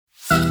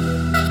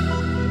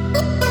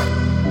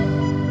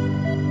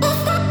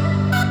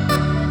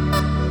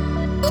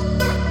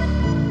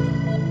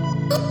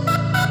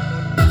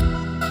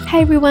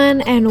Hey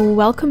everyone, and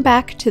welcome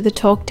back to the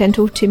Talk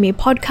Dental to Me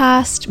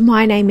podcast.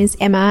 My name is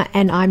Emma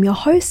and I'm your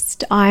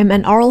host. I'm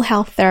an oral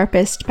health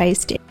therapist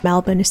based in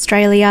Melbourne,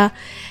 Australia,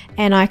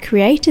 and I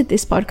created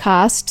this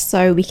podcast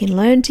so we can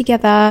learn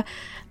together,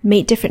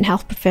 meet different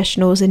health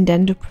professionals and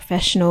dental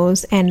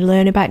professionals, and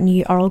learn about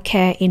new oral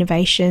care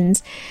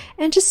innovations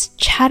and just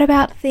chat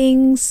about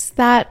things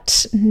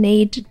that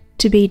need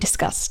to be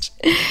discussed.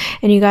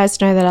 And you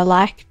guys know that I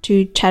like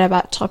to chat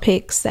about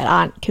topics that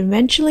aren't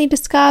conventionally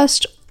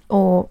discussed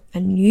or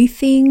new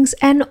things,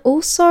 and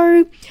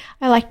also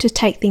I like to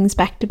take things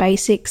back to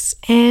basics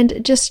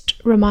and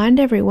just remind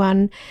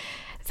everyone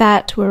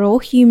that we're all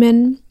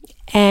human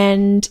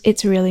and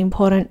it's really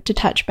important to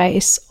touch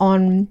base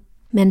on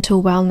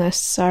mental wellness.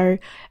 So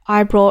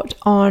I brought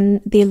on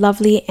the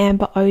lovely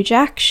Amber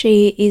Ojak.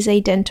 She is a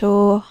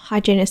dental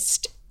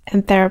hygienist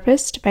and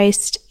therapist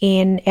based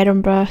in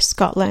Edinburgh,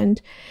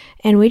 Scotland,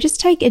 and we just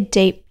take a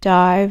deep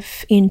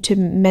dive into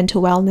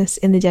mental wellness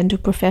in the dental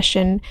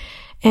profession.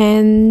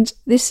 And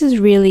this is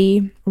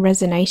really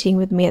resonating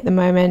with me at the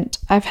moment.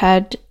 I've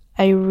had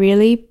a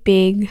really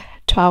big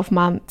 12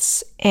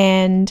 months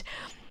and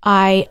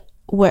I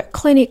work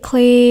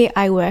clinically,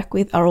 I work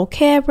with oral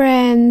care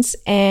brands,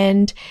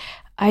 and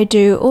I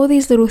do all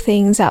these little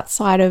things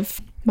outside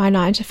of my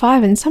 9 to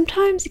 5, and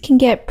sometimes it can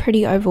get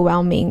pretty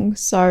overwhelming.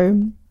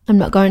 So I'm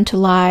not going to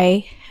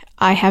lie,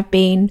 I have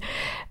been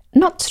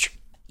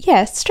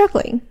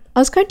struggling. I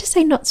was going to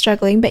say not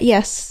struggling, but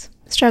yes,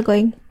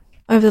 struggling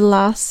over the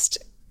last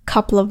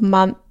couple of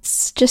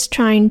months, just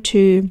trying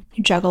to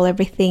juggle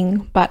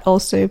everything, but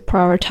also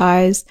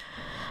prioritize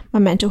my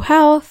mental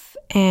health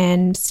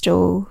and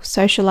still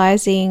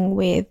socializing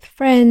with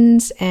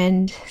friends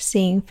and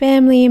seeing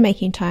family,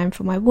 making time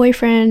for my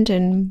boyfriend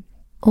and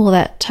all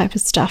that type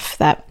of stuff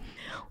that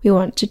we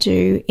want to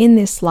do in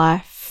this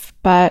life.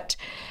 But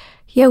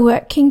yeah,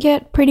 work can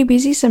get pretty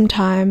busy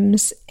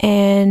sometimes,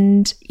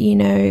 and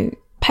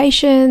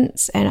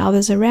patients and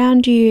others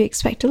around you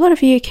expect a lot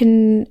of you. It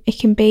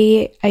can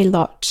be a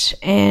lot,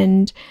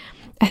 and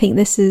I think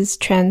this is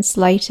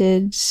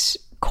translated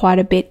quite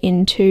a bit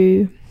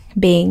into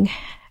being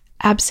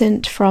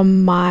absent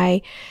from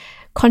my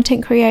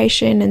content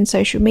creation and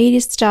social media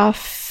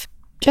stuff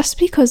just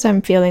because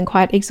I'm feeling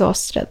quite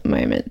exhausted at the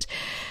moment.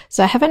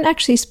 So I haven't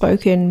actually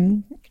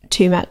spoken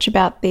too much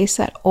about this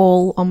at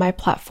all on my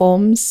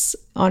platforms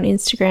on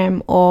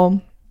Instagram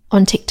or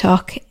on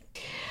TikTok.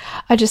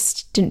 I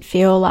just didn't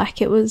feel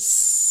like it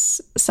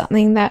was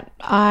something that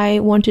I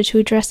wanted to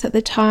address at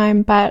the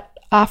time. But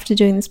after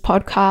doing this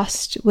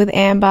podcast with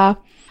Amber,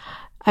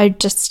 I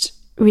just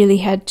really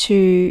had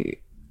to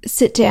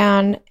sit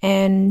down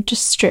and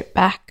just strip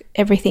back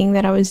everything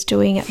that I was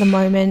doing at the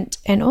moment,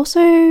 and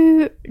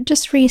also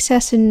just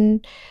reassess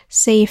and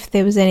see if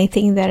there was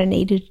anything that I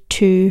needed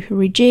to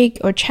rejig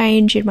or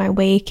change in my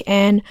week.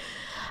 And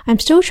I'm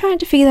still trying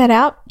to figure that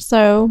out,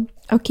 so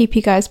I'll keep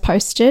you guys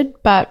posted.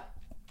 But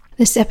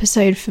this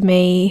episode for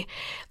me,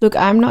 look,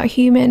 I'm not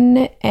human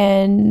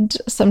and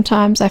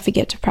sometimes I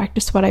forget to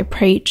practice what I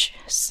preach.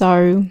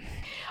 So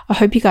I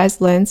hope you guys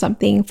learned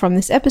something from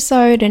this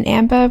episode, and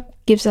Amber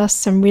gives us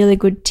some really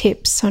good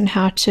tips on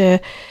how to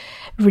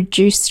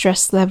reduce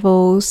stress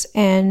levels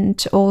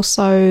and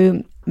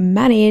also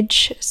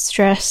manage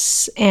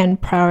stress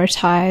and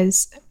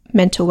prioritize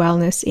mental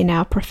wellness in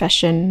our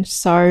profession.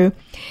 So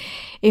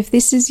if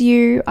this is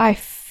you, I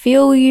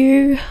feel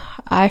you.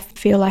 I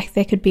feel like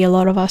there could be a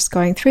lot of us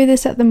going through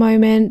this at the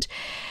moment.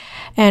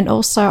 And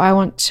also I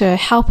want to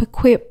help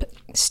equip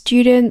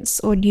students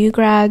or new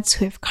grads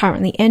who have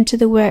currently entered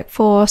the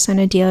workforce and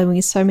are dealing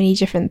with so many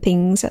different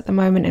things at the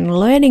moment and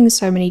learning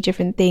so many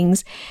different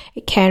things.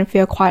 It can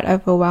feel quite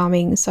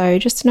overwhelming. So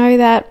just know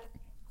that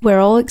we're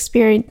all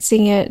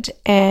experiencing it,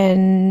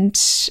 and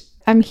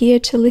I'm here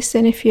to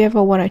listen if you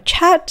ever want to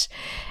chat,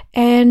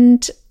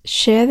 and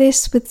share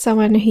this with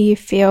someone who you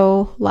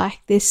feel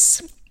like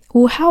this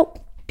will help,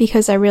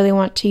 because I really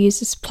want to use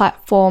this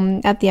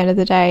platform at the end of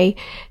the day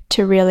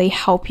to really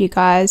help you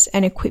guys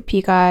and equip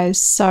you guys.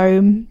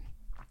 So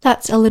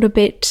that's a little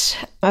bit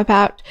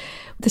about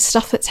the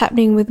stuff that's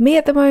happening with me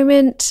at the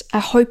moment. I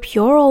hope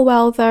you're all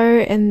well though,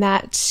 and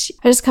that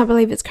I just can't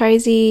believe it's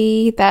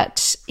crazy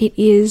that it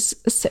is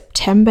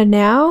September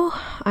now.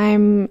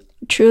 I'm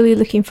truly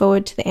looking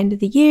forward to the end of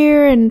the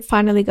year and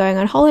finally going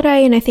on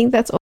holiday, and I think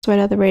that's also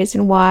another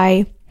reason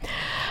why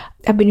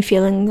I've been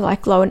feeling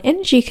like low on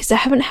energy, because I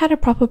haven't had a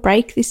proper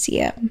break this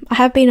year. I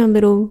have been on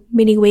little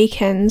mini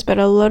weekends, but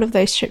a lot of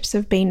those trips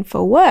have been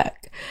for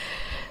work.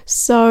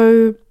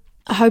 So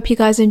I hope you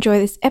guys enjoy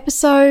this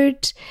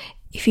episode.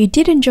 If you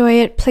did enjoy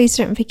it, please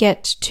don't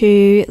forget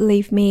to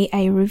leave me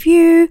a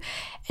review,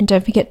 and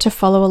don't forget to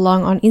follow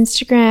along on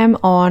Instagram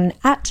on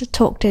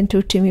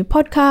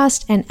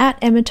 @TalkDentalToMePodcast and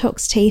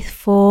 @EmmaTalksTeeth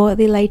for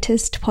the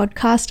latest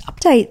podcast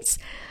updates.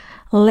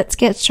 Let's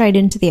get straight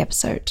into the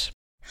episode.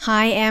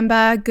 Hi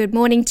Amber, good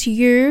morning to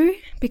you,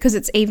 because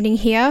it's evening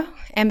here.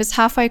 Amber's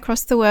halfway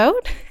across the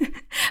world,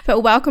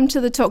 but welcome to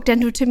the Talk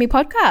Dental to Me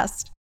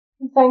podcast.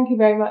 Thank you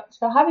very much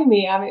for having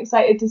me. I'm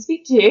excited to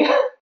speak to you.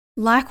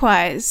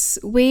 Likewise,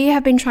 we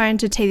have been trying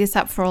to tee this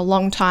up for a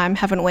long time,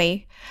 haven't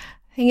we?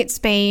 I think it's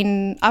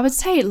been, I would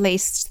say, at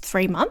least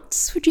 3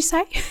 months, would you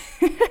say?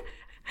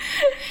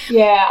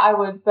 Yeah, I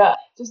would, but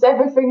just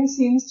everything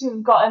seems to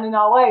have gotten in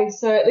our way.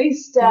 So at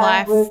least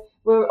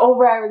we're all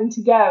raring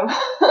to go.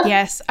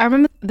 Yes, I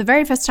remember the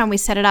very first time we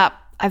set it up,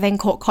 I then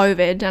caught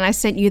COVID and I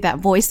sent you that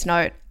voice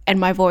note and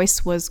my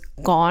voice was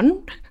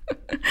gone.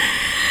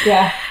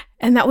 Yeah.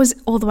 And that was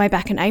all the way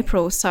back in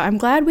April. So I'm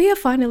glad we are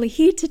finally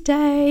here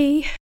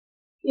today.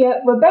 Yeah,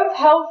 we're both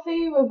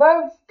healthy. We're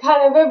both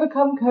kind of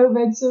overcome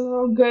COVID, so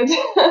we're all good.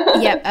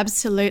 Yep,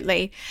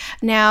 absolutely.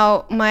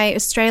 Now, my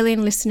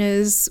Australian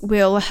listeners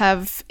will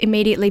have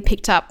immediately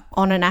picked up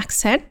on an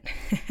accent.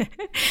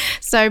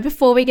 So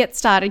before we get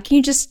started, can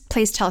you just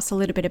please tell us a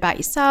little bit about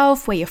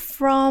yourself, where you're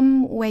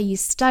from, where you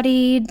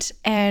studied,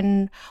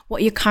 and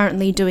what you're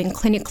currently doing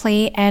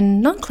clinically and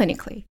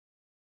non-clinically?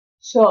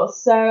 Sure.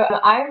 So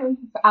I'm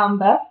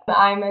Amber.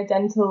 I'm a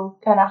dental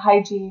kind of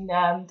hygiene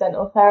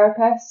dental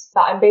therapist,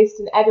 but I'm based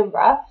in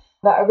Edinburgh.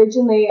 But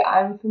originally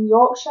I'm from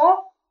Yorkshire.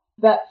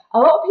 But a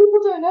lot of people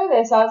don't know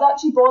this. I was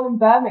actually born in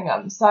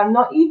Birmingham, so I'm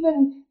not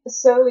even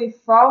solely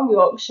from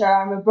Yorkshire.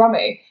 I'm a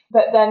Brummie.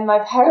 But then my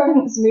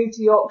parents moved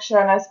to Yorkshire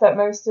and I spent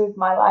most of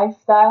my life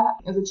there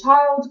as a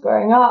child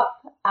growing up.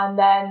 And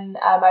then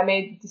I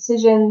made the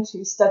decision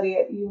to study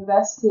at the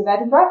University of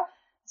Edinburgh.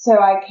 So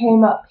I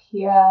came up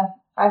here,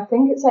 I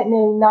think it's like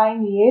nearly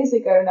 9 years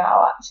ago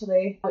now,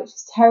 actually, which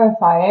is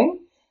terrifying.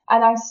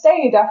 And I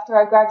stayed after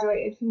I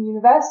graduated from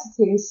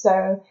university.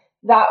 So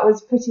that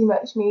was pretty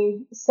much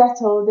me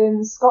settled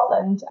in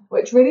Scotland,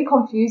 which really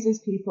confuses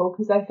people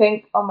because I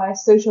think on my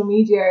social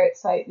media,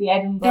 it's like the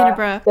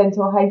Edinburgh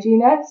dental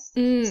hygienist.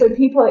 So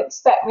people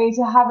expect me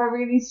to have a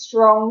really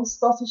strong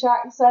Scottish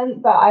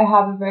accent, but I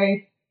have a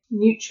very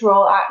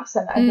neutral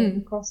accent, I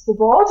think, across the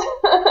board.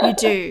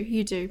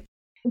 You do.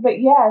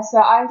 But yeah, so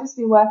I've just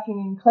been working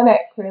in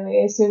clinic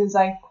really as soon as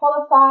I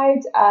qualified.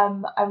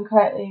 I'm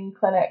currently in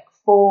clinic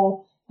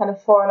for kind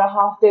of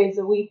 4.5 days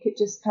a week. It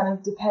just kind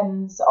of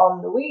depends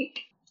on the week.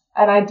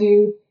 And I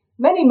do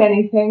many,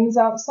 many things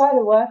outside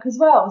of work as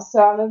well.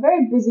 So I'm a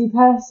very busy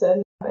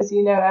person, as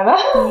you know,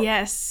 Emma.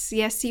 Yes,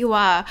 you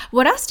are.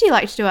 What else do you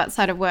like to do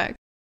outside of work?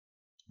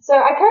 So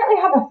I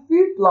currently have a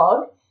food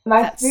blog.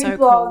 That's food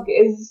blog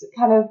is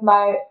kind of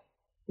my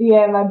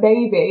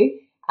baby.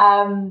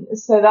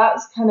 So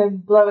that's kind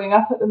of blowing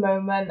up at the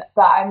moment,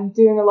 but I'm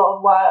doing a lot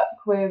of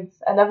work with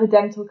another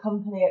dental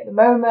company at the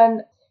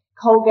moment,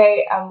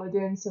 Colgate, and we're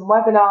doing some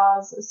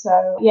webinars.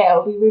 So yeah,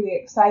 it'll be really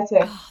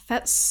exciting. Oh,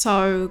 that's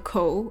so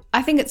cool.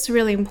 I think it's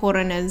really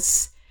important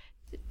as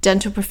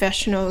dental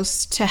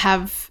professionals to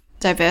have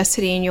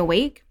diversity in your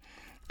week.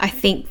 I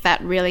think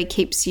that really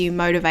keeps you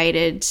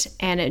motivated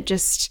and it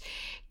just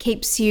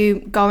keeps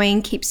you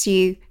going, keeps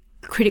you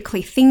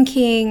critically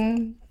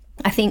thinking.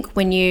 I think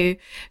when you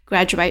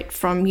graduate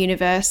from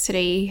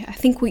university, I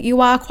think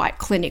you are quite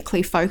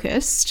clinically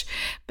focused,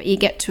 but you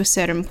get to a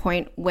certain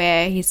point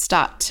where you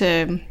start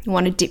to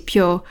want to dip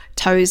your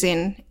toes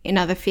in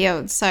other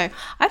fields. So I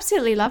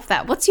absolutely love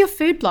that. What's your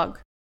food blog?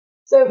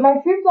 So my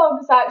food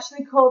blog is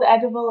actually called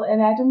Edible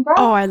in Edinburgh.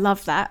 Oh, I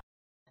love that.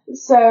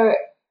 So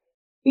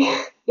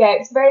yeah,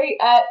 it's very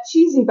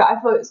cheesy, but I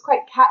thought it was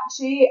quite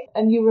catchy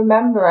and you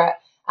remember it.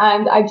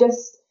 And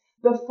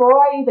before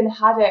I even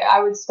had it,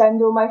 I would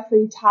spend all my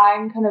free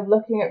time kind of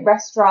looking at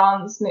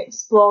restaurants and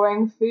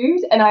exploring food.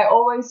 And I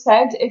always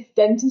said if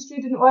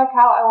dentistry didn't work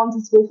out, I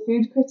wanted to be a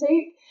food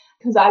critique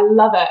because I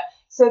love it.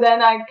 So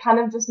then I kind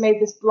of just made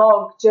this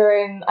blog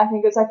during, I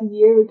think it's like a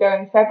year ago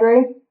in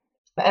February.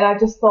 And I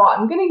just thought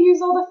I'm going to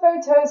use all the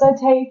photos I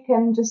take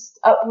and just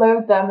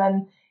upload them.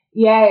 And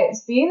yeah,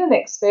 it's been an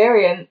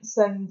experience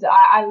and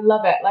I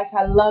love it. Like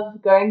I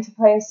love going to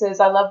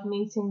places. I love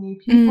meeting new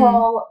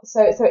people.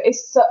 So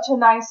it's such a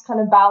nice kind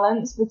of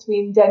balance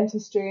between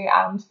dentistry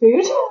and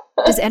food.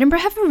 Does Edinburgh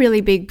have a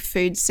really big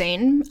food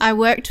scene? I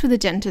worked with a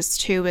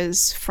dentist who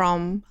was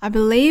from, I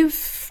believe,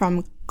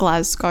 from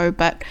Glasgow,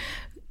 but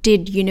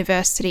did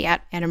university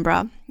at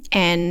Edinburgh.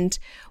 And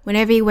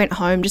whenever he went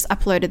home, just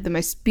uploaded the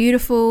most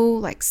beautiful,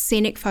 like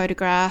scenic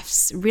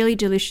photographs, really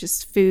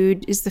delicious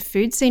food. Is the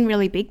food scene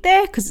really big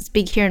there? Because it's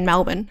big here in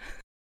Melbourne.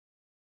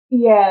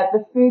 Yeah,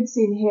 the food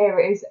scene here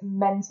is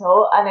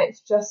mental and it's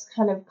just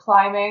kind of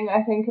climbing,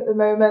 I think, at the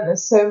moment.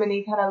 There's so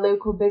many kind of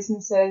local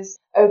businesses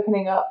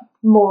opening up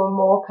more and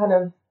more kind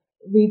of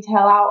retail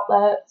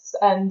outlets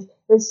and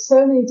there's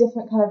so many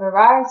different kind of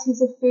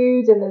varieties of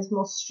food and there's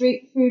more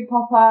street food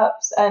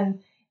pop-ups and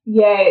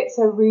yeah, it's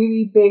a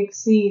really big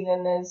scene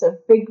and there's a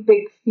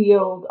big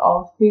field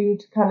of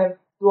food kind of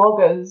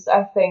bloggers,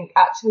 I think,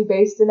 actually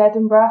based in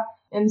Edinburgh.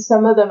 And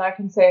some of them I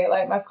can say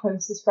like my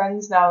closest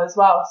friends now as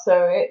well.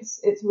 So it's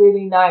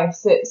really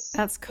nice.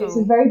 That's cool. It's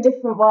a very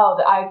different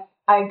world. I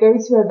go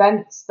to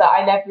events that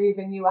I never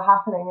even knew were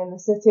happening in the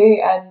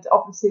city and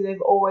obviously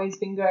they've always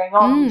been going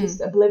on, just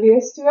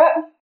oblivious to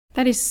it.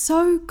 That is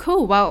so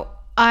cool. Well,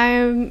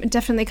 I'm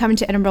definitely coming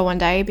to Edinburgh one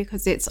day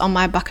because it's on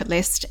my bucket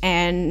list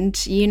and,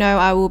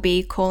 I will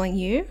be calling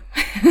you.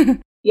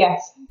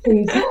 Yes,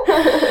 please.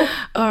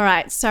 All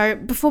right. So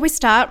before we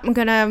start, I'm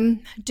going to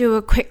do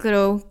a quick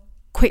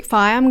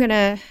fire. I'm going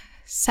to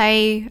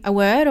say a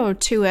word or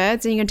two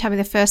words, and you're going to tell me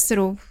the first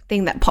little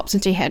thing that pops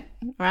into your head.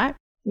 All right?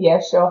 Yeah,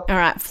 sure. All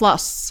right.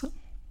 Floss.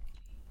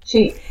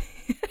 Cheap.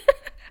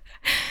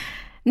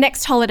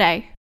 Next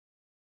holiday.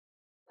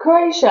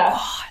 Croatia.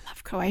 Oh, I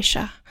love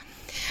Croatia.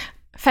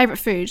 Favorite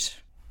food.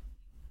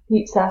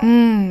 Pizza.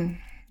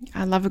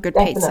 I love a good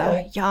Definitely.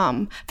 pizza.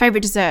 Yum.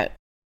 Favorite dessert.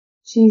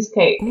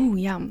 Cheesecake. Ooh,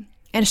 yum.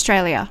 And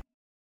Australia.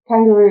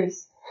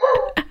 Kangaroos.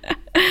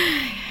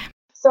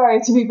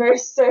 Sorry to be very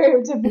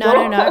stereotypical.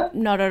 No,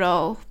 not at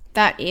all.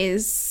 That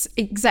is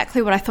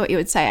exactly what I thought you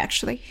would say,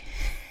 actually.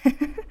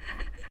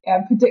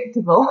 Yeah,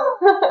 predictable.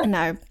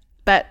 No,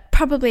 but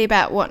probably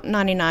about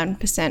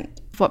 99%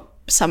 of what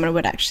someone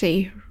would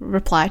actually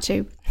reply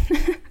to.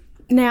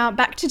 Now,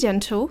 back to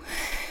dental.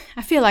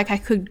 I feel like I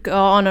could go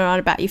on and on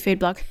about your food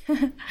blog.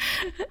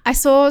 I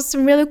saw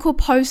some really cool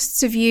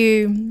posts of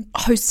you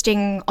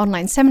hosting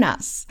online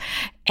seminars,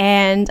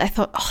 and I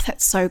thought, oh,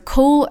 that's so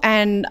cool.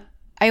 And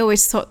I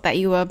always thought that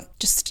you were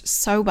just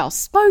so well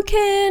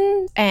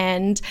spoken.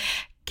 And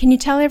can you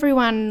tell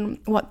everyone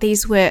what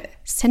these were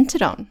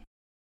centered on?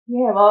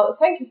 Yeah, well,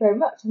 thank you very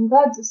much. I'm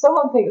glad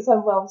someone thinks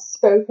I'm well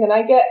spoken.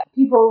 I get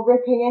people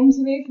ripping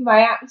into me for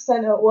my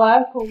accent at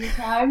work all the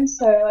time,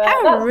 so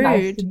that's rude.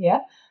 Nice to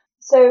hear.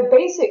 So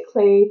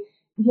basically,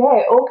 yeah,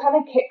 it all kind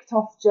of kicked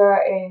off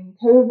during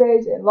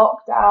COVID, in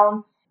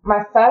lockdown.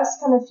 My first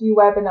kind of few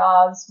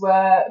webinars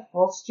were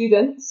for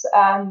students,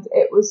 and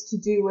it was to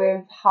do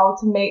with how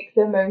to make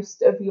the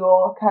most of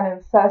your kind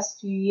of first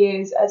few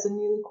years as a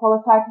newly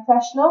qualified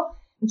professional,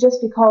 just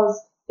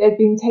because they'd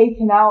been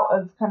taken out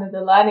of kind of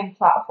the learning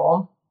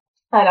platform.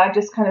 And I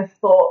just kind of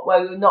thought,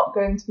 well, you're not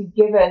going to be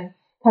given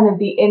kind of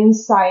the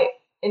insight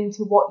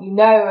into what you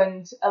know.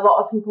 And a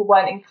lot of people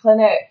weren't in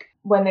clinic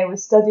when they were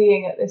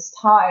studying at this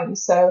time.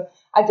 So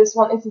I just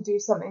wanted to do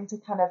something to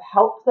kind of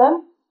help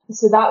them.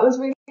 So that was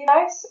really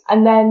nice.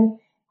 And then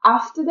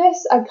after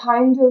this, I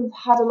kind of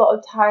had a lot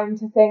of time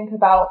to think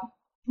about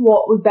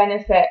what would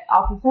benefit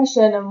our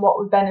profession and what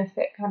would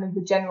benefit kind of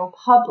the general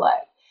public.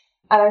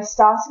 And I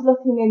started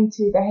looking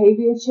into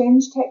behavior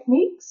change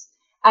techniques.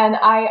 And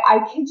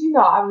I kid you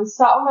not, I was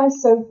sat on my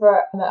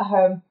sofa at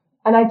home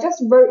and I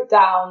just wrote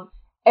down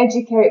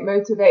educate,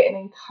 motivate, and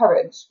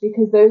encourage,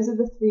 because those are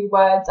the three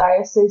words I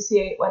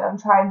associate when I'm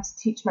trying to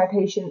teach my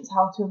patients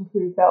how to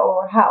improve their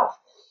oral health.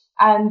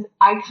 And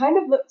I kind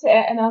of looked at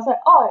it and I was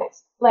like, oh,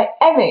 it's like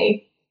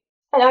Emmy.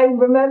 And I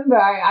remember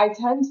I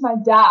turned to my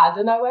dad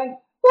and I went,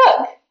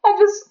 look, I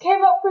just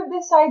came up with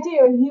this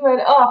idea. And he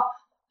went, oh,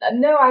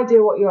 no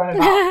idea what you're on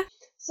about.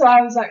 So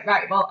I was like,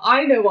 right, well,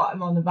 I know what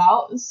I'm on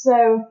about.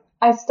 So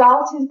I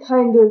started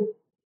kind of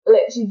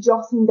literally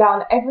jotting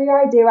down every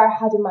idea I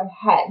had in my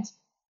head,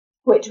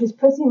 which was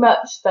pretty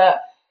much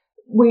that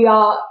we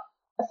are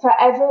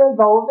forever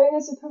evolving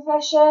as a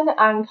profession,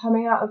 and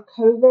coming out of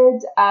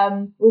COVID,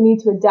 we need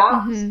to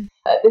adapt. Mm-hmm.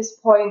 At this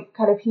point,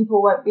 kind of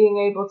people weren't being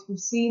able to be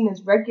seen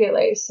as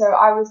regularly. So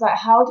I was like,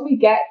 how do we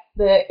get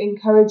the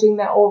encouraging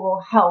their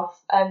oral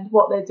health and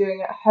what they're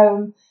doing at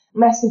home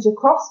message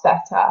across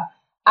better?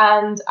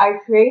 And I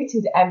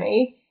created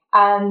Emmy.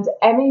 And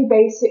Emmy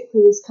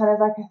basically is kind of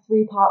like a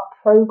 3-part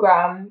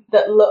program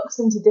that looks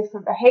into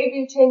different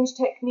behavior change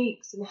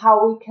techniques and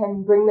how we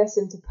can bring this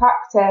into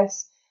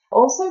practice.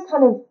 Also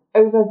kind of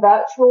over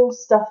virtual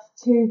stuff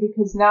too,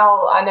 because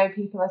now I know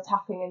people are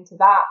tapping into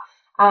that.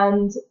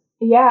 And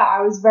yeah,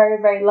 I was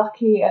very, very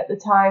lucky at the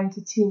time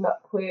to team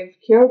up with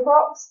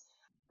Curaprox.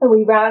 And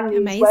we ran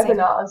these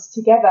webinars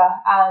together,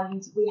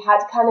 and we had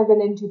kind of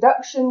an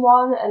introduction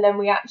one, and then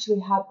we actually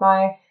had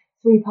my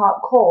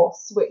 3-part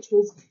course,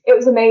 it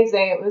was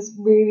amazing. It was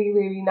really,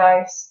 really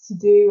nice to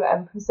do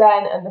and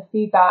present, and the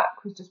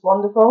feedback was just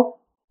wonderful.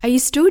 Are you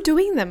still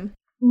doing them?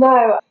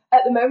 No,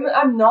 at the moment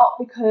I'm not,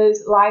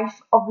 because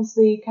life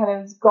obviously kind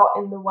of got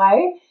in the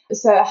way.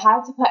 So I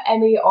had to put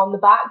Emmy on the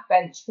back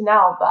bench for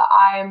now, but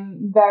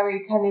I'm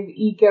very kind of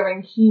eager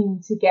and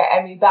keen to get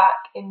Emmy back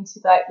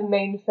into like the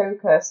main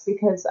focus,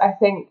 because I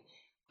think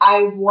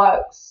I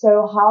worked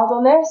so hard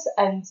on this.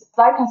 And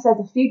like I said,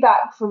 the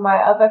feedback from my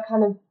other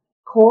kind of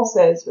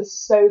courses was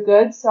so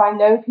good. So I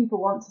know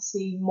people want to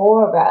see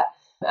more of it.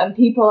 And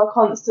people are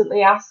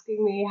constantly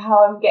asking me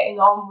how I'm getting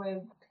on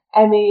with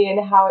Emmy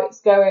and how it's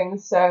going.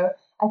 So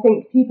I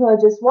think people are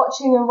just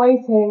watching and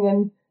waiting,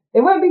 and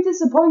they won't be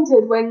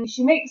disappointed when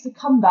she makes a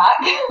comeback.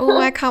 Oh,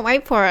 I can't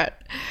wait for it.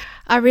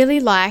 I really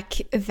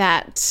like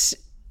that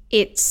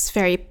it's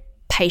very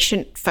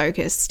patient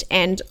focused,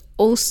 and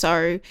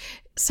also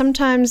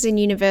sometimes in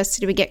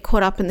university we get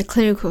caught up in the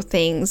clinical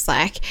things,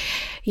 like,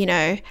 you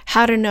know,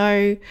 how to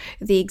know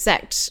the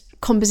exact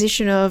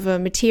composition of a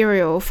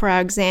material for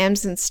our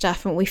exams and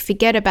stuff, and we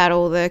forget about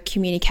all the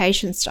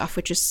communication stuff,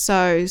 which is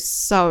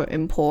so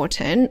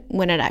important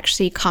when it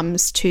actually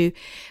comes to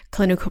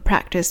clinical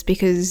practice,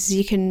 because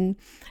you can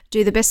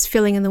do the best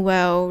filling in the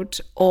world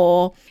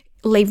or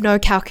leave no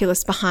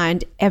calculus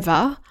behind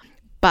ever,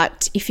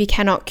 But if you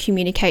cannot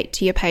communicate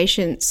to your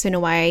patients in a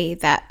way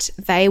that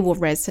they will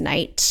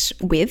resonate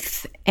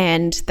with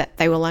and that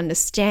they will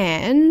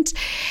understand,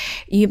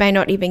 you may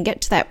not even get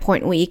to that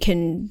point where you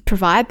can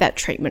provide that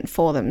treatment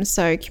for them.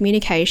 So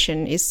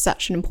communication is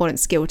such an important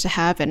skill to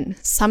have, and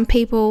some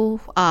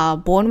people are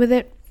born with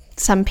it.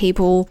 Some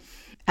people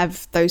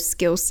have those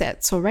skill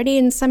sets already,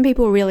 and some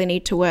people really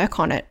need to work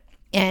on it.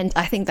 And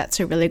I think that's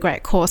a really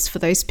great course for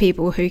those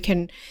people who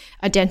can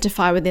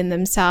identify within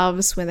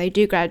themselves when they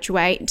do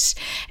graduate.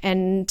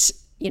 And,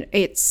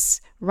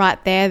 it's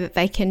right there that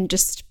they can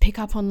just pick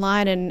up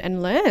online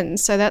and learn.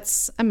 So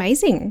that's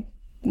amazing.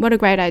 What a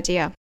great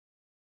idea.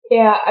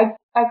 Yeah,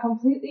 I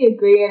completely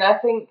agree. And I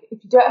think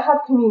if you don't have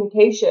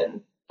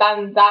communication,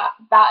 then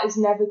that is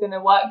never going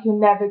to work. You're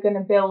never going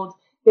to build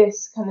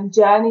this kind of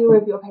journey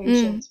with your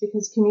patients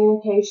because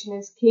communication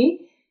is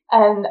key.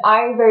 And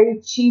I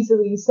very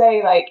cheesily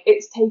say,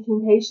 it's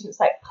taking patients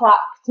clack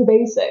to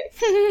basics.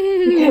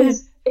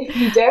 Because if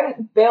you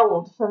don't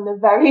build from the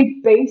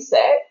very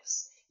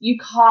basics, you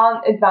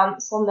can't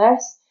advance on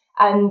this.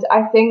 And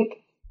I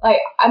think,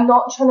 I'm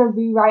not trying to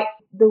rewrite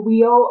the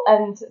wheel.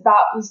 And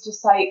that was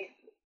just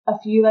a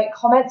few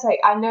comments.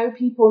 I know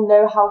people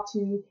know how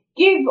to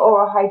give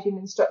oral hygiene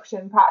instruction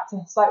in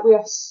practice. We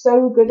are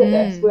so good at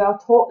this. We are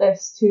taught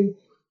this to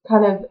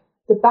kind of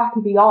the back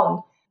and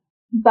beyond.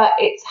 But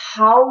it's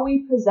how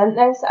we present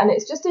this, and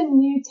it's just a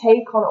new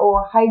take on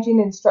oral hygiene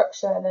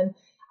instruction. And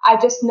I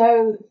just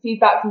know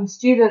feedback from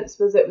students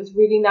was it was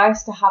really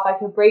nice to have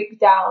a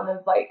breakdown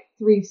of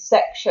 3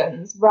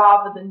 sections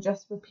rather than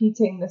just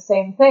repeating the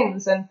same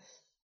things. And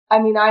I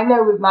mean, I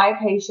know with my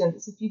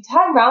patients, if you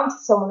turn around to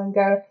someone and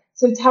go,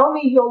 so tell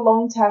me your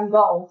long-term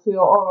goal for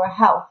your oral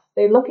health,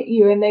 they look at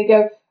you and they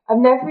go, I've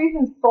never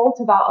even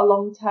thought about a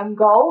long-term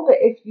goal, but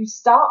if you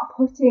start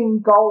putting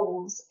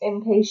goals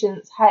in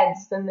patients'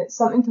 heads, then it's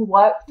something to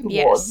work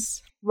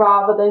towards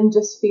rather than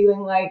just feeling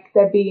like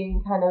they're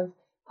being kind of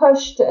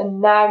pushed and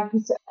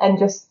nagged and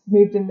just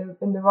moved in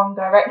the wrong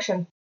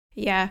direction.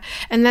 Yeah,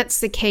 and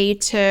that's the key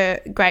to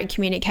great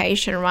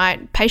communication,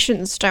 right?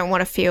 Patients don't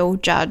want to feel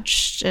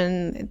judged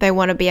and they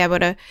want to be able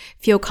to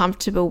feel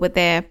comfortable with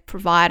their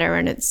provider,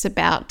 and it's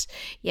about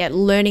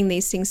learning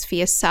these things for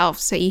yourself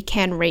so you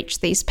can reach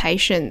these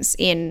patients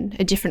in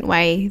a different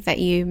way that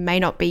you may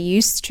not be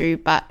used to,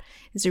 but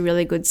is a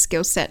really good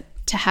skill set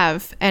to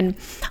have. And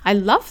I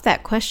love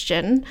that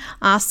question,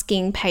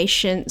 asking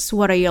patients,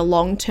 what are your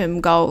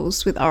long-term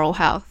goals with oral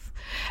health?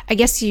 I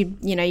guess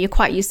you're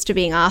quite used to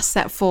being asked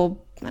that for,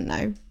 I don't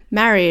know,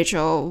 marriage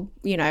or,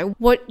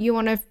 what you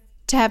want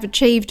to have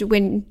achieved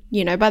when,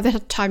 by the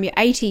time you're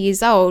 80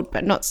 years old,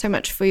 but not so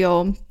much for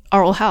your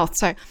oral health.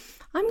 So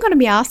I'm going to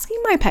be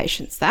asking my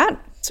patients that.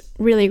 It's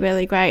really,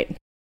 really great.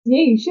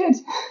 Yeah, you should.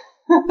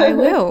 I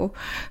will.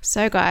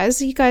 So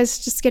guys, you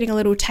guys just getting a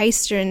little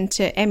taster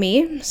into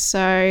Emmy.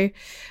 So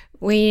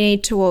we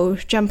need to all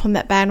jump on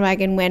that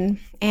bandwagon when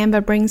Amber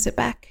brings it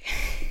back.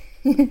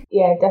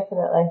 Yeah,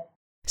 definitely.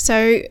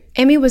 So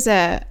Emmy was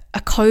a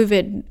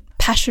COVID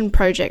passion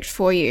project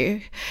for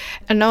you.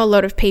 I know a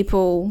lot of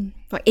people,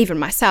 even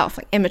myself,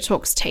 Emma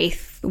Talks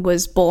Teeth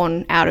was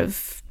born out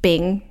of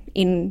being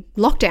in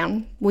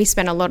lockdown. We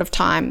spent a lot of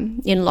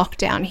time in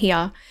lockdown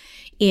here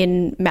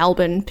in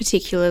Melbourne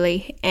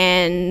particularly.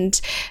 And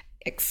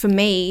for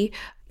me,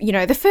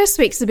 the first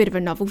week's a bit of a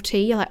novelty.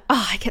 You're like,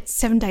 oh, I get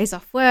 7 days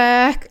off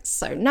work. It's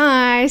so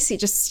nice. You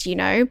just,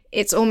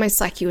 it's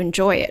almost like you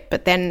enjoy it.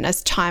 But then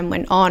as time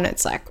went on,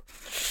 it's like,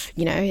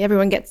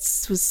 everyone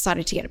was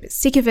starting to get a bit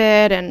sick of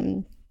it,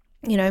 and,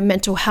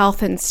 mental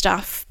health and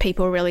stuff.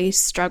 People really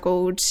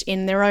struggled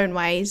in their own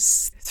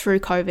ways through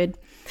COVID.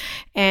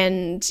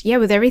 And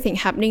with everything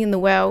happening in the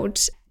world,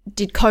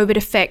 did COVID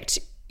affect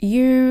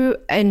you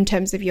in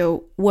terms of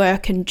your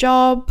work and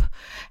job?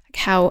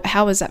 How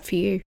was that for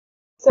you?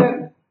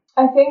 So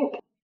I think,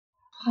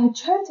 I'm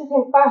trying to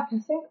think back, I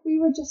think we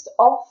were just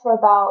off for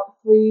about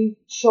 3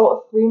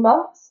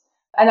 months.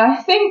 And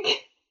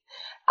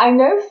I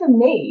know for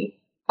me,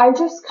 I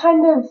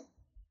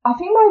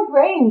think my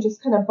brain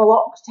just kind of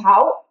blocked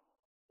out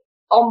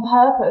on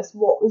purpose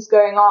what was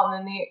going on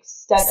and the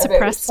extent of it,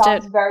 which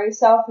sounds very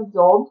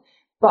self-absorbed.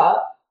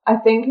 But I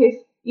think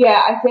if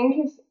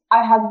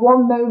I had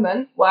one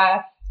moment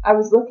where I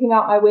was looking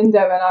out my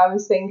window and I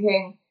was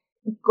thinking,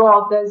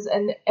 God, there's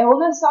an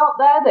illness out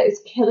there that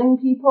is killing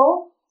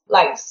people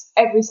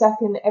every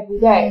second, every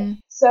day.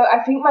 So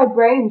I think my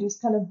brain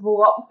just kind of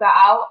blocked that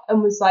out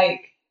and was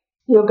like,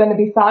 you're going to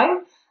be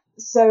fine.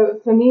 So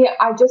for me,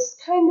 I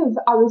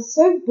was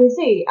so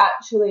busy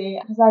actually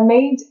because I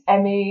made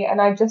Emmy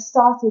and I just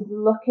started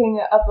looking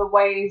at other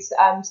ways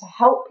to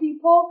help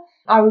people.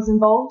 I was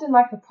involved in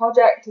a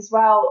project as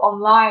well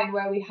online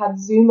where we had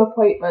Zoom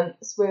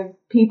appointments with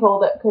people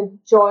that could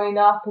join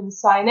up and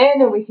sign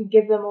in, and we could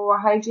give them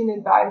oral hygiene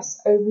advice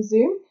over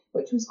Zoom,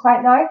 which was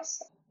quite nice.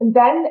 And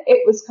then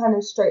it was kind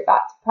of straight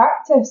back to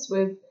practice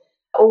with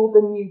all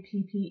the new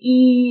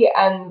PPE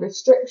and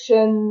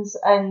restrictions,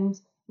 and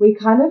we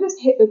kind of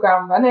just hit the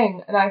ground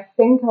running. And I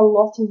think a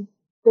lot of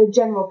the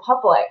general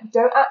public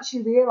don't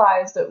actually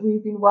realise that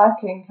we've been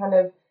working kind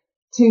of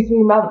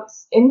 2-3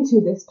 months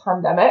into this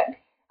pandemic.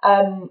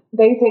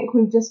 They think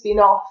we've just been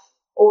off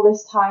all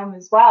this time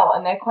as well,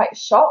 and they're quite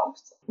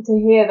shocked to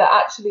hear that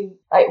actually,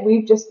 like,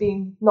 we've just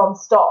been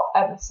non-stop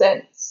ever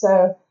since.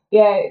 So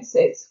yeah,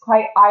 it's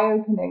quite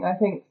eye-opening, I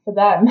think, for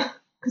them,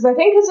 because I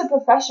think as a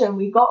profession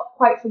we got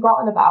quite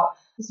forgotten about,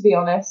 to be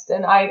honest,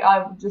 and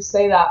I would just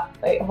say that,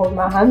 like, holding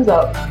my hands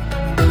up.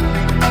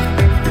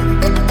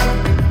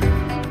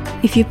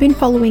 If you've been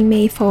following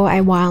me for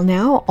a while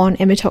now on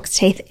Emma Talks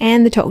Teeth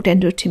and the Talk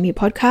Dental to Me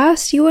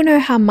podcast, you will know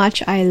how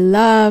much I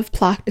love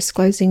plaque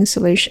disclosing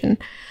solution.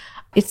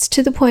 It's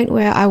to the point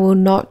where I will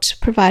not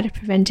provide a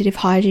preventative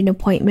hygiene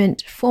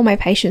appointment for my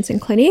patients in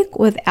clinic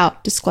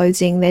without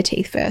disclosing their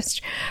teeth first.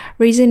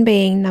 Reason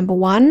being, number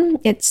one,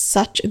 it's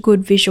such a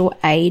good visual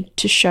aid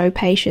to show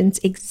patients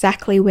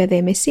exactly where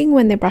they're missing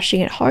when they're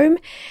brushing at home.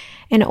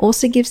 And it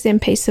also gives them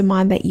peace of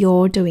mind that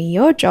you're doing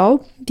your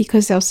job,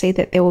 because they'll see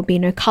that there will be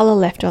no colour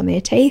left on their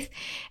teeth.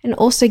 And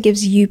also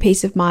gives you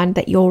peace of mind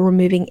that you're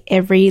removing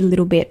every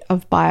little bit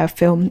of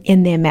biofilm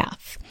in their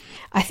mouth.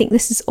 I think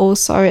this is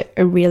also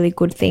a really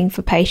good thing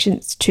for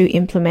patients to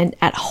implement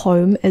at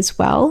home as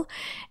well.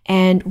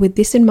 And with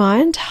this in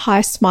mind,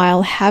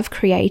 HiSmile have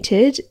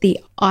created the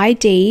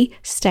ID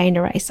Stain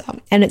Eraser.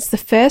 And it's the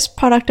first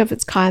product of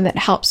its kind that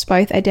helps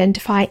both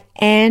identify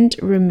and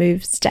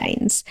remove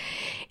stains.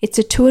 It's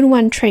a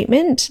 2-in-1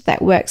 treatment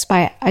that works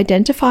by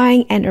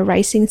identifying and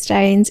erasing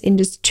stains in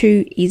just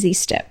 2 easy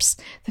steps.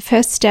 The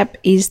first step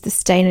is the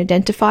stain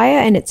identifier,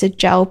 and it's a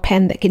gel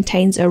pen that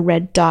contains a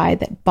red dye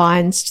that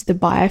binds to the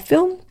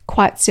biofilm,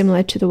 quite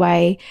similar to the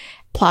way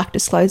plaque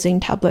disclosing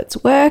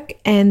tablets work,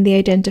 and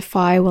the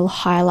identifier will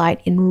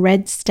highlight in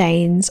red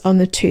stains on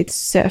the tooth's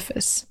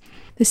surface.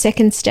 The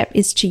second step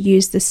is to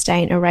use the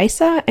stain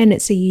eraser, and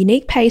it's a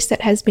unique paste that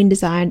has been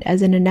designed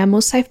as an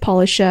enamel-safe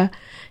polisher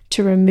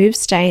to remove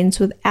stains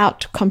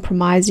without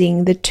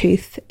compromising the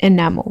tooth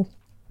enamel.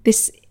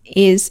 This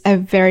is a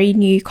very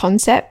new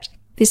concept.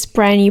 This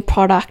brand new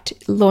product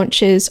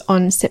launches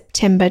on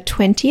September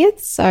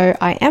 20th, so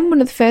I am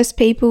one of the first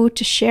people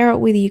to share it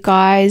with you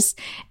guys,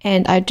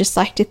 and I'd just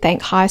like to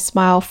thank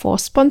HiSmile for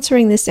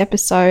sponsoring this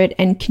episode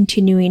and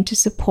continuing to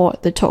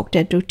support the Talk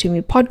Dental to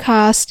Me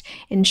podcast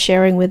and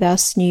sharing with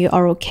us new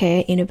oral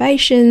care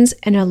innovations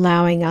and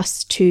allowing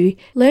us to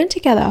learn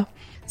together.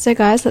 So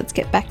guys, let's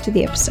get back to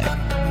the episode.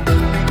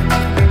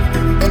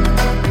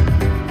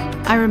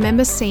 I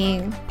remember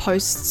seeing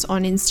posts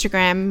on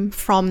Instagram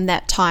from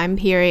that time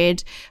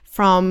period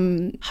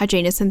from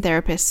hygienists and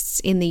therapists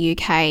in the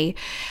UK.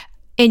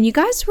 And you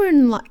guys were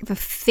in like the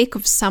thick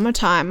of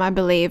summertime, I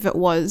believe it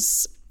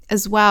was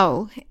as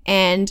well.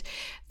 And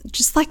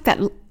just like that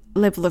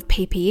level of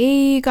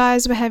PPE you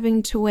guys were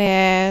having to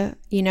wear,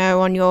 you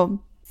know, on your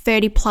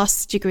 30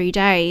 plus degree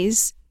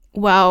days.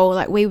 Well,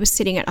 like we were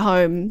sitting at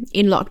home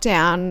in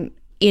lockdown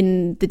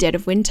in the dead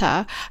of winter.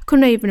 I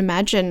couldn't even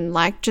imagine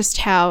like just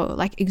how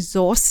like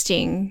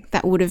exhausting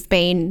that would have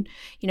been,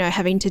 you know,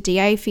 having to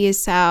DA for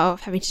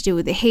yourself, having to deal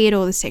with the heat,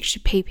 all this extra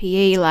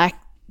PPE, like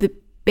the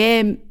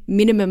bare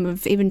minimum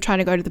of even trying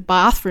to go to the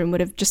bathroom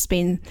would have just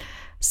been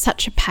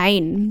such a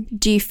pain.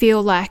 Do you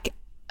feel like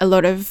a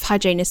lot of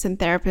hygienists and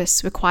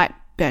therapists were quite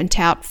burnt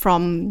out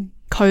from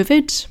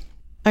COVID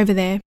over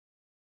there?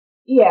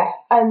 Yeah,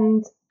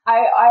 and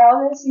I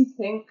honestly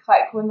think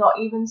like we're not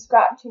even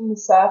scratching the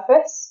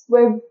surface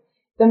with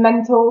the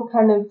mental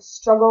kind of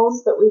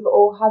struggles that we've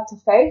all had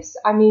to face.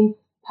 I mean,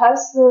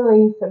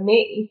 personally for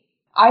me,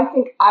 I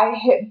think I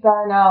hit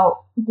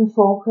burnout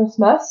before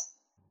Christmas,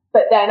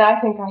 but then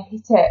I think I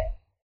hit it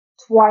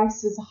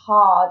twice as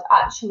hard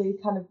actually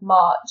kind of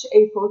March,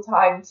 April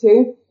time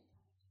too.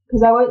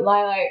 Because I won't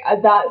lie,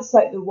 like that's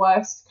like the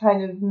worst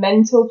kind of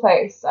mental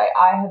place like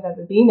I have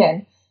ever been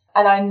in.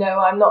 And I know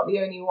I'm not the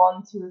only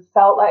one to have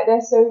felt like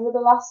this over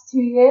the last 2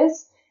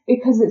 years,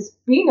 because it's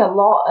been a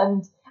lot.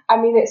 And I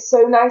mean, it's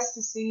so nice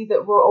to see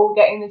that we're all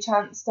getting the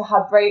chance to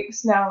have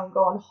breaks now and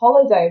go on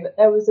holiday. But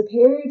there was a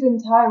period in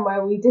time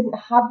where we didn't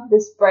have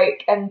this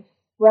break and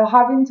we're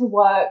having to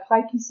work.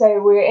 Like you say,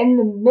 we're in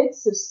the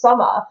midst of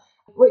summer,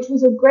 which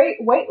was a great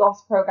weight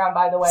loss program,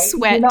 by the way.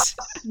 Sweat.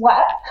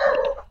 Sweat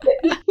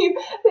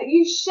that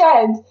you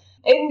shed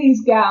in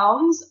these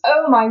gowns.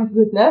 Oh my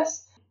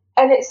goodness.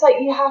 And it's like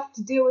you have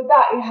to deal with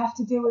that. You have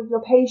to deal with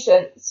your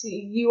patients.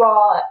 You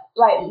are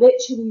like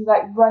literally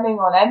like running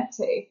on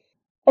empty.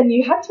 And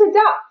you had to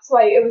adapt.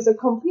 Like it was a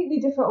completely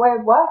different way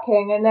of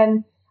working. And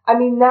then, I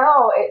mean,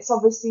 now it's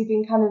obviously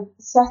been kind of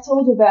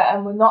settled a bit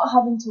and we're not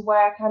having to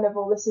wear kind of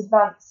all this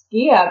advanced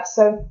gear.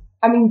 So,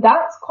 I mean,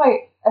 that's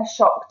quite a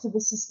shock to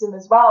the system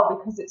as well,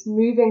 because it's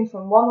moving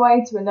from one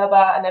way to another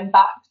and then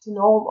back to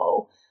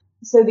normal.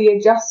 So the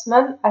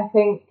adjustment, I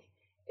think,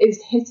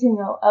 is hitting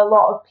a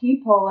lot of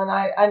people, and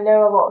I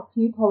know a lot of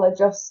people are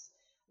just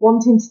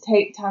wanting to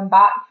take time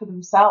back for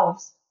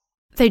themselves.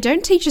 They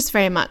don't teach us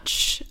very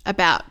much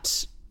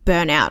about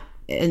burnout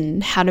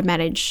and how to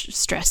manage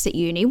stress at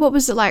uni. What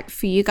was it like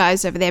for you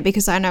guys over there?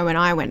 Because I know when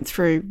I went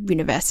through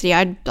university,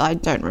 I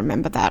don't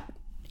remember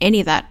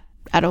any of that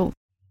at all.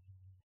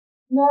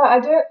 No, I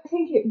don't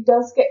think it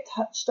does get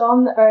touched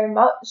on very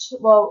much.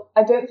 Well,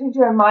 I don't think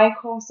during my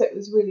course it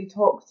was really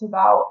talked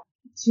about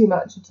too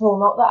much at all,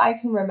 not that I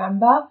can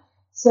remember.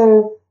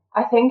 So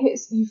I think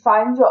it's you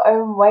find your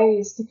own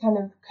ways to kind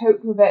of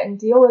cope with it and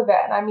deal with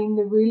it. And I mean,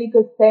 the really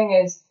good thing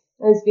is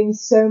there's been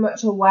so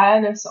much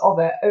awareness of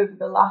it over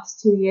the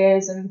last 2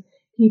 years, and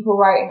people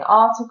writing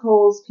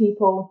articles,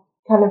 people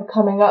kind of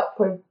coming up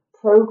with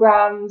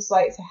programs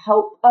like to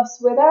help us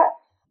with it.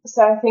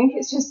 So I think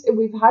it's just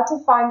we've had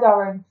to find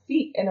our own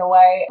feet in a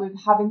way with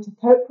having to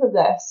cope with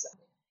this,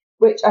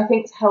 which I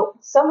think's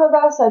helped some of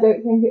us. I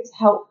don't think it's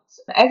helped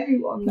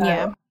everyone though.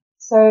 Yeah.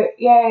 So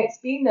yeah, it's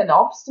been an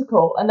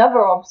obstacle,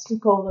 another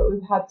obstacle that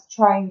we've had to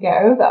try and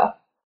get over.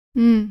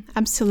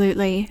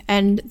 Absolutely.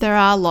 And there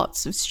are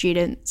lots of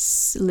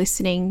students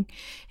listening,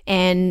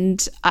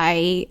 and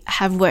I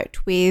have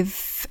worked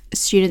with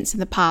students in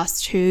the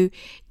past who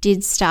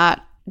did start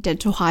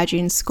dental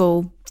hygiene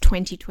school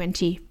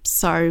 2020.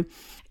 So,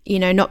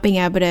 not being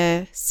able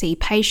to see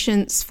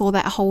patients for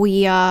that whole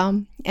year.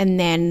 And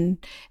then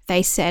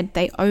they said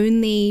they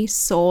only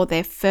saw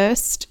their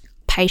first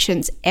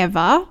patients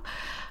ever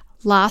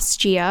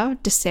last year,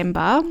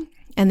 December,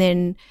 and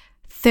then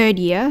third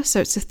year, so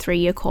it's a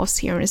 3-year course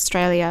here in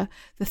Australia,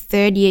 the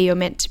third year you're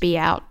meant to be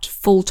out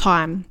full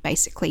time,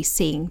 basically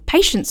seeing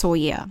patients all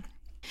year.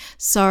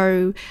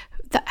 So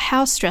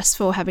how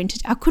stressful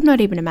I could not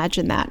even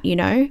imagine that,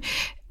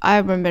 I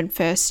remember in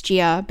first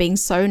year being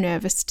so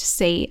nervous to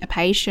see a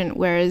patient,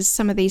 whereas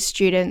some of these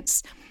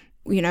students,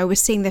 were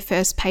seeing their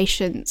first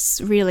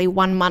patients really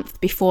 1 month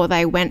before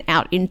they went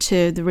out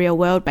into the real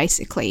world,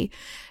 basically.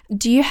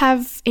 Do you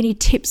have any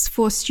tips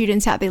for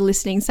students out there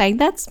listening saying,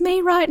 that's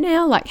me right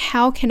now? Like,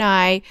 how can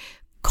I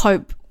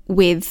cope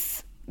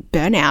with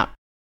burnout?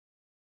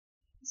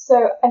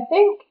 So I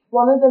think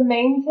one of the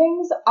main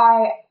things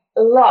I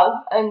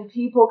love, and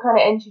people kind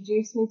of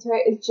introduce me to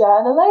it, is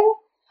journaling.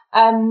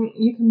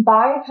 You can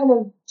buy kind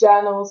of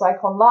journals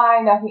like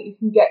online. I think you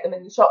can get them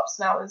in the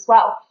shops now as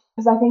well,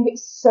 because I think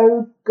it's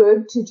so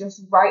good to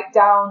just write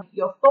down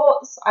your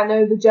thoughts. I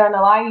know the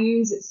journal I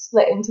use, it's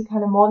split into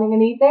kind of morning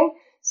and evening.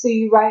 So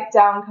you write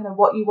down kind of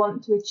what you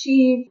want to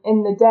achieve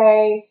in the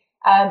day,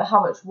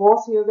 how much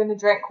water you're going to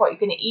drink, what you're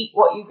going to eat,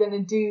 what you're going to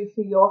do for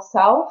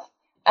yourself.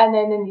 And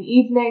then in the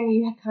evening,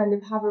 you kind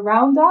of have a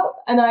roundup.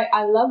 And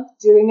I love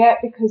doing it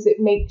because it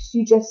makes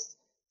you just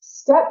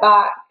step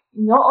back,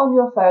 not on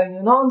your phone,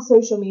 you're not on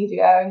social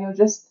media, and you're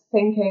just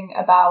thinking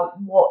about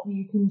what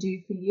you can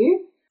do for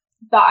you.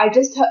 But I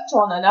just touch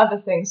on another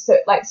thing. So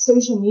like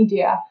social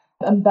media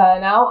and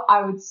burnout,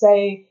 I would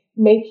say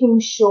making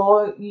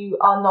sure you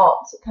are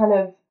not kind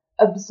of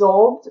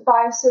absorbed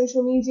by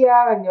social media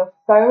and your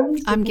phone.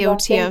 I'm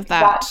guilty of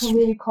that. That can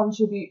really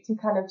contribute to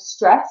kind of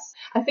stress.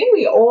 I think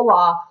we all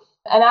are.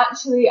 And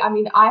actually, I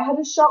mean, I had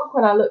a shock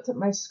when I looked at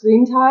my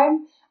screen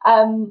time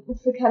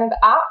for kind of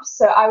apps.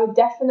 So I would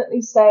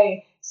definitely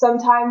say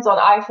sometimes on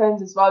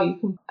iPhones as well, you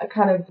can a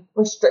kind of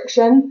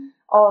restriction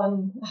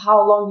on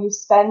how long you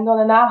spend on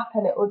an app,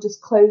 and it will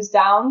just close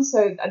down.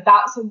 So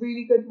that's a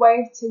really good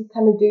way to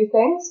kind of do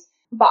things.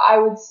 But I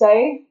would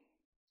say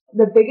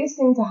the biggest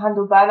thing to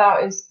handle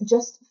burnout is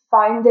just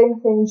finding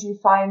things you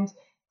find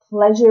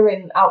pleasure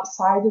in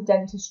outside of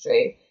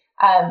dentistry.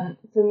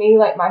 For me,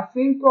 like my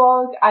food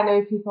blog, I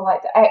know people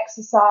like to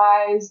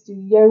exercise, do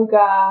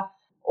yoga,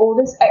 all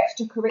this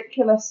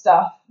extracurricular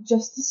stuff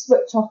just to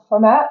switch off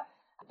from it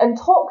and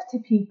talk to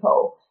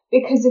people.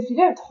 Because if you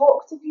don't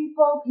talk to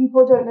people,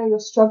 people don't know you're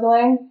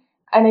struggling.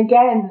 And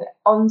again,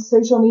 on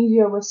social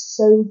media, we're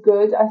so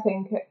good, I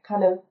think, at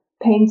kind of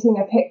painting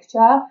a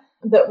picture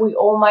that we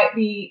all might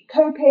be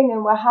coping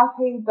and we're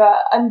happy,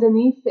 but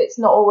underneath it's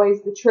not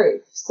always the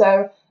truth.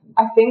 So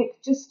I think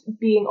just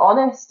being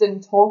honest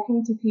and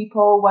talking to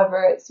people,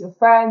 whether it's your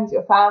friends,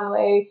 your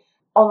family,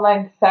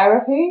 online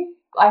therapy,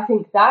 I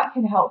think that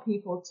can help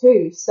people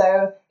too.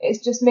 So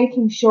it's just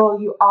making sure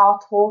you are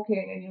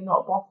talking and you're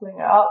not bottling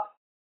it up.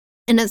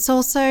 And it's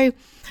also,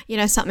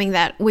 something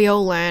that we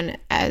all learn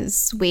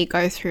as we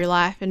go through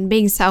life, and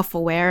being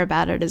self-aware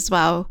about it as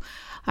well.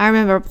 I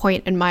remember a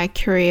point in my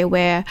career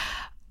where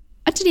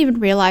I didn't even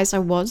realize I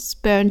was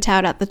burnt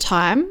out at the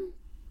time.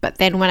 But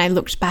then when I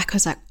looked back, I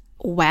was like,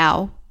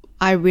 wow,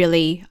 I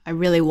really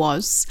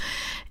was.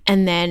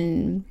 And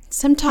then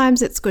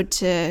sometimes it's good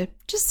to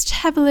just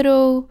have a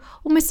little,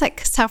 almost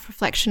like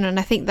self-reflection. And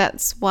I think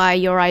that's why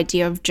your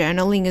idea of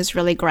journaling is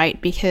really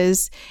great,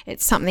 because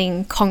it's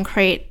something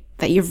concrete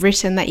that you've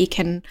written that you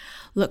can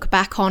look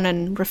back on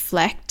and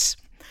reflect.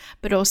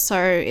 But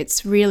also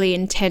it's really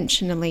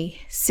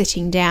intentionally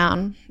sitting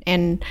down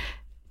and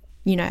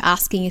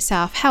asking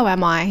yourself, how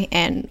am I?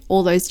 And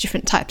all those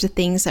different types of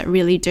things that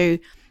really do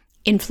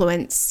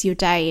influence your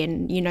day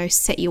and,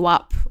 set you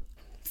up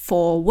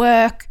for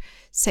work,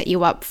 set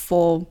you up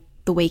for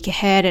the week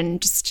ahead, and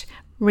just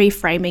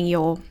reframing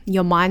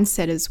your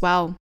mindset as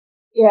well.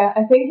 Yeah,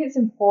 I think it's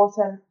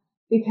important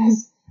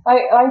because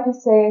like I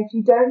say, if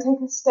you don't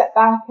take a step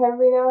back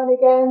every now and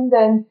again,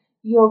 then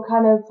you're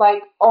kind of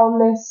like on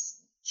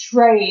this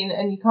train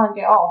and you can't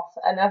get off.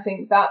 And I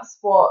think that's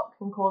what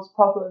can cause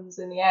problems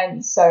in the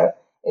end. So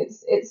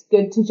it's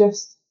good to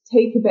just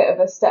take a bit of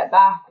a step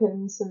back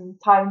and some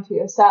time to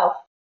yourself.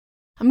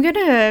 I'm going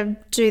to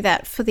do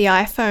that for the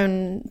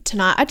iPhone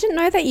tonight. I didn't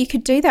know that you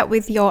could do that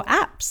with your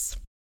apps.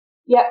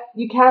 Yeah,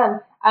 you can.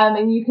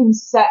 And you can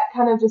set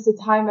kind of just a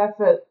timer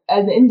for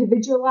an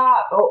individual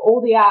app or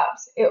all the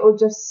apps. It will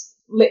just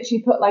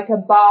literally put like a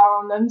bar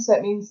on them. So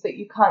it means that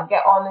you can't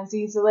get on as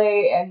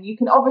easily. And you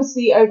can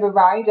obviously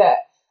override it.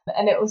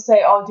 And it will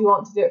say, oh, do you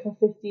want to do it for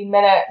 15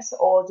 minutes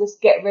or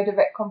just get rid of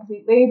it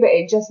completely? But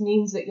it just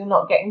means that you're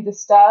not getting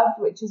disturbed,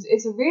 which is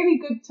it's a really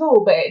good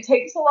tool, but it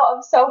takes a lot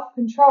of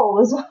self-control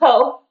as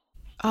well.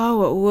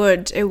 Oh, it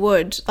would. It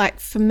would. Like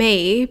for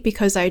me,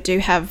 because I do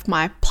have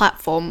my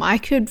platform, I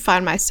could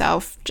find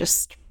myself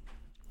just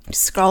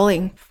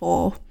scrolling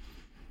for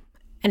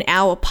an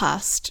hour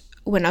past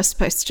when I was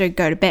supposed to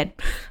go to bed.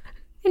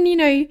 And,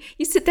 you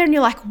sit there and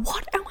you're like,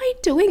 what am I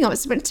doing? I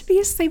was meant to be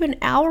asleep an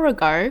hour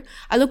ago.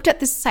 I looked at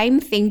the same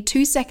thing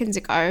 2 seconds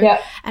ago,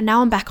 and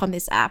now I'm back on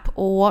this app.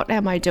 What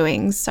am I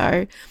doing?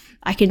 So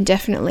I can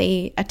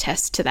definitely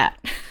attest to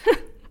that.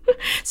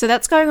 So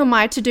that's going on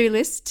my to-do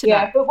list tonight.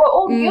 Yeah, but we're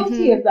all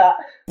guilty of that.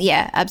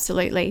 Yeah,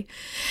 absolutely.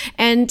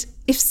 And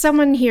if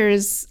someone here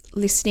is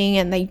listening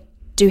and they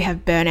do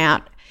have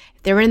burnout,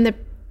 they're in the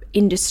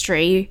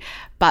industry,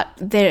 but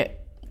they're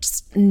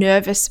just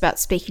nervous about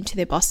speaking to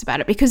their boss about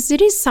it because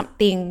it is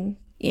something,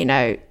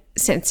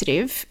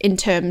 sensitive in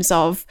terms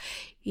of,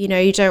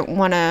 you don't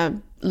want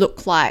to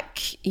look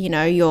like,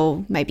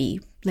 you're maybe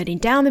letting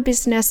down the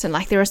business. And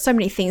like there are so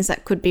many things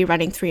that could be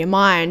running through your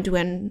mind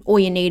when all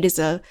you need is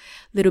a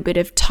little bit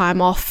of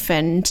time off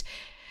and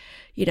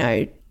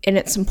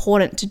it's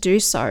important to do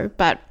so.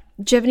 But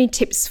do you have any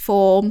tips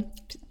for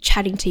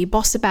chatting to your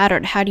boss about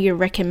it? How do you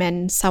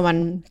recommend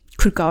someone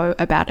could go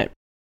about it?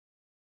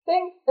 I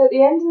think at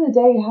the end of the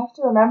day, you have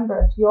to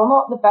remember if you're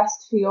not the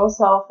best for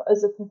yourself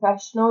as a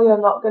professional,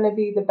 you're not going to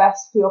be the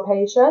best for your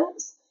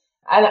patients.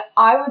 And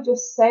I would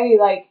just say,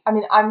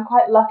 I'm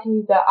quite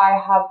lucky that I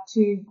have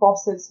two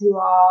bosses who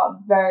are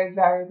very,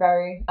 very,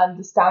 very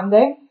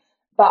understanding.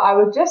 But I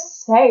would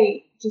just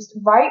say, just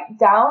write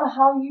down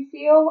how you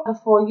feel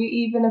before you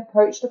even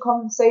approach the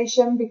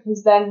conversation,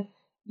 because then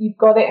you've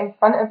got it in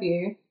front of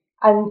you.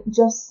 And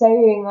just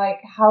saying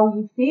how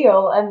you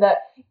feel and that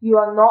you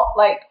are not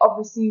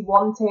obviously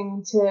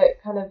wanting to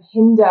kind of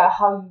hinder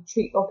how you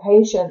treat your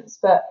patients,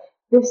 but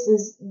this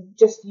is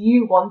just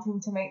you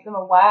wanting to make them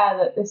aware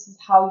that this is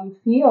how you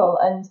feel.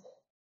 And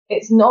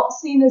it's not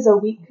seen as a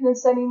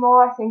weakness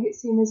anymore. I think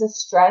it's seen as a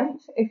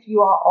strength if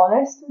you are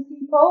honest with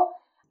people.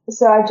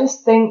 So I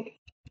just think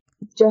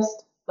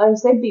like I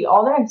say, be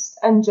honest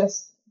and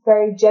just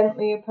very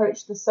gently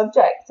approach the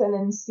subject and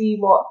then see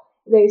what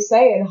they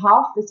say. And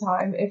half the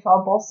time, if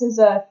our bosses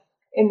are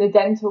in the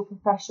dental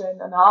profession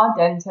and are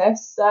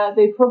dentists,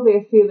 they probably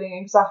are feeling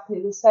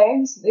exactly the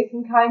same, so they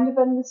can kind of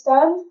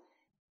understand.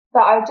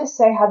 But I would just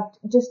say have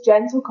just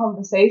gentle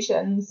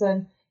conversations,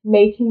 and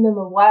making them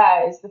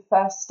aware is the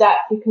first step,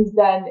 because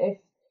then if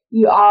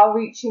you are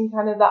reaching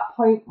kind of that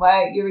point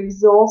where you're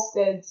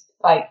exhausted,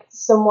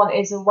 someone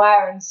is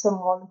aware and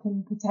someone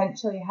can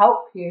potentially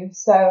help you.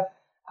 So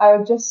I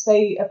would just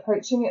say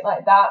approaching it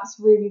like that's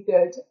really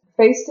good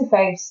face to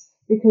face,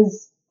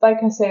 because like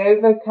I say,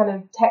 over kind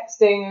of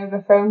texting,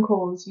 over phone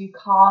calls, you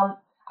can't,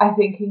 I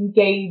think,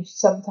 engage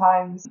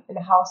sometimes in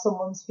how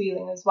someone's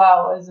feeling as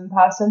well as in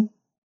person.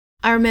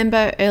 I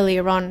remember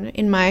earlier on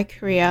in my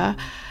career,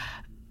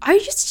 I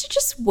used to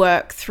just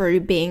work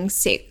through being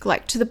sick,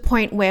 to the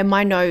point where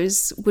my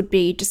nose would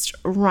be just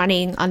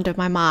running under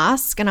my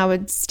mask, and I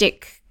would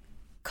stick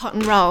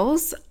cotton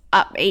rolls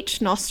up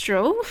each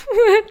nostril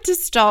to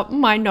stop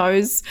my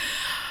nose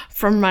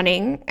from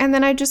running. And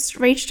then I just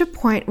reached a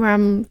point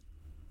where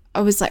I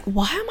was like,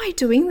 why am I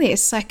doing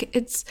this?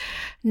 It's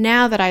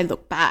now that I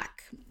look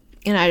back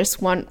and I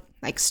just want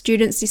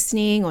students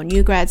listening or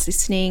new grads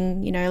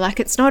listening,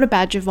 it's not a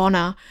badge of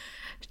honor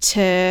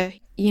to,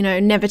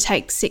 never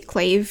take sick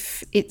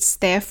leave. It's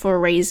there for a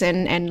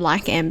reason. And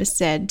like Amber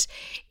said,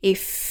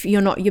 if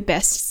you're not your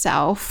best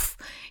self,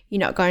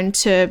 you're not going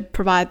to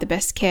provide the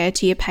best care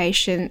to your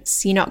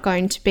patients. You're not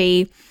going to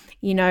be,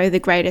 the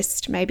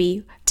greatest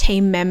maybe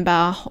team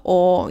member,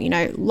 or,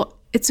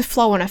 it's a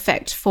flow-on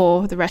effect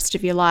for the rest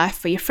of your life,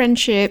 for your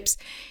friendships,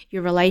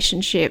 your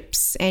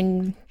relationships.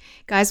 And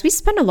guys, we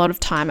spend a lot of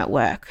time at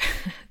work.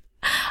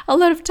 A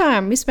lot of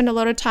time. We spend a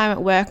lot of time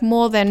at work,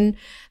 more than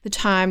the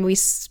time we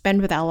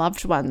spend with our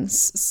loved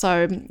ones.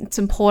 So it's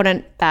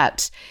important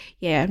that,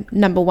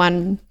 number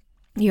one,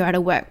 you're at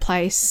a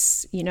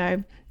workplace,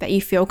 that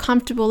you feel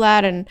comfortable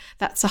at, and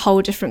that's a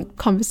whole different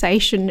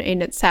conversation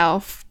in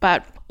itself,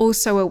 but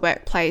also a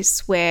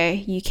workplace where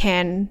you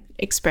can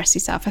express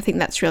yourself. I think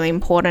that's really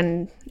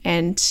important.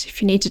 And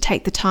if you need to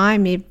take the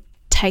time, you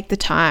take the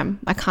time.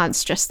 I can't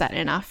stress that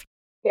enough.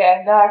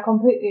 Yeah, no, I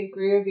completely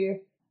agree with you.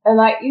 And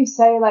like you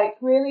say,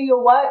 really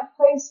your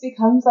workplace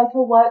becomes like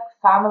a work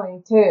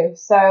family too.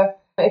 So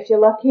if you're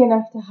lucky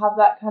enough to have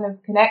that kind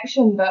of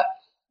connection, but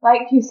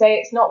like you say,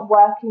 it's not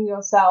working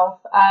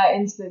yourself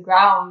into the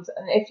ground.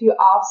 And if you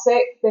are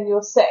sick, then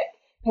you're sick.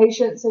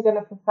 Patients are going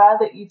to prefer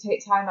that you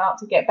take time out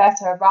to get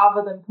better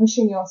rather than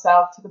pushing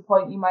yourself to the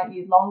point you might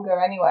need longer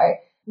anyway.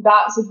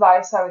 That's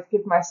advice I would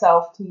give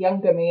myself to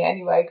younger me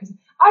anyway, because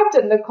I've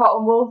done the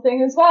cotton wool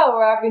thing as well,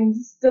 where I've been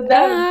stood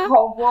there with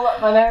cotton wool up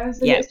my nose,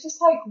 and it's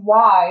just like,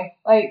 why?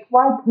 Like,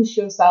 why push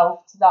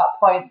yourself to that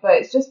point? But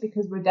it's just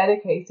because we're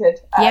dedicated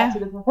to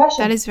the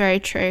profession. That is very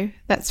true.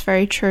 That's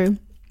very true.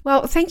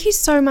 Well, thank you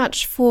so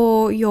much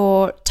for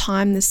your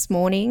time this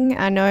morning.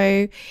 I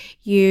know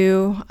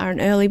you are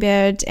an early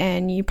bird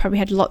and you probably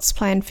had lots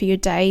planned for your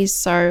days,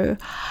 so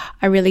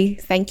I really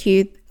thank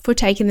you for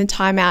taking the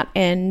time out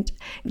and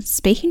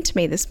speaking to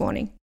me this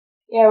morning.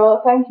 Yeah,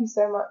 well, thank you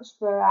so much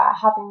for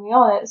having me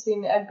on. It's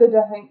been good,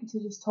 I think, to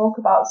just talk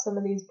about some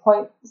of these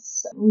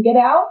points and get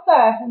it out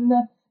there in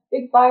the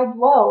big wide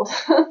world.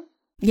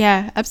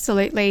 Yeah,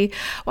 absolutely.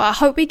 Well, I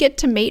hope we get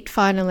to meet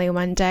finally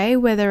one day,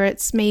 whether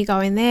it's me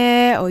going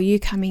there or you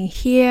coming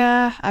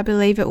here. I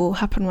believe it will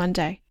happen one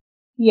day.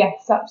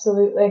 Yes,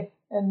 absolutely.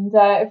 And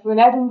if we're in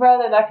Edinburgh,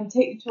 then I can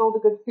take you to all the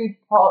good food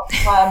ports.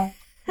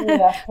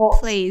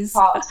 Please.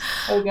 Parts.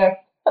 There we go.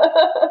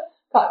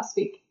 Can't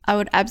speak. I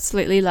would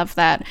absolutely love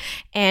that.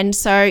 And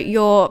so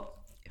your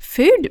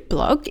food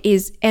blog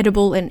is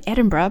Edible in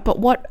Edinburgh, but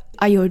what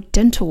are your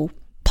dental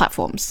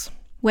platforms?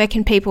 Where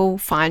can people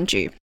find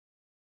you?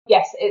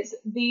 Yes, it's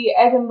the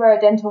Edinburgh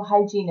Dental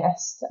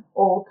Hygienist,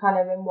 all kind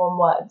of in one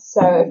word.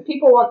 So if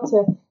people want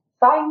to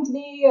find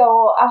me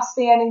or ask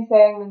me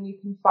anything, then you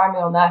can find me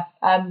on there,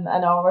 and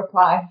I'll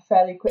reply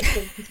fairly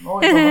quickly because I'm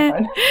always on my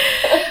phone.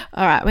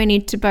 All right, we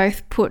need to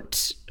both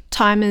put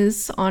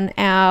timers on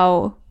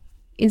our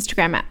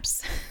Instagram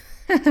apps.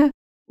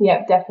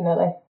 Yeah,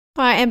 definitely. All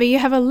right, Amber, you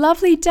have a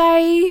lovely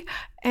day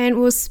and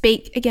we'll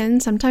speak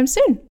again sometime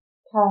soon.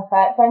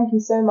 Perfect. Thank you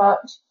so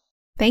much.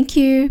 Thank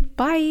you.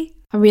 Bye.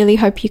 I really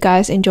hope you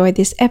guys enjoyed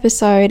this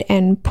episode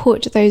and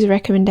put those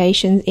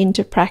recommendations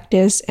into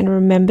practice, and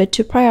remember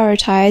to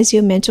prioritize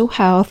your mental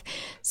health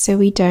so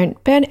we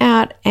don't burn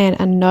out and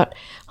are not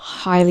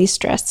highly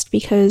stressed,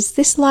 because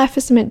this life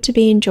is meant to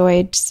be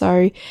enjoyed.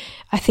 So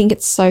I think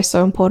it's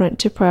so important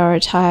to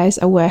prioritize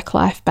a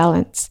work-life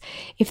balance.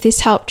 If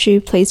this helped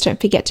you, please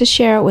don't forget to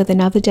share it with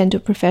another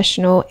dental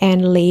professional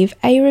and leave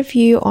a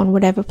review on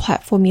whatever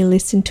platform you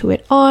listen to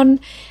it on.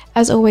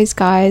 As always,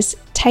 guys,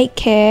 take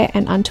care,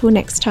 and until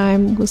next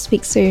time, we'll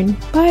speak soon.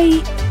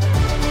 Bye.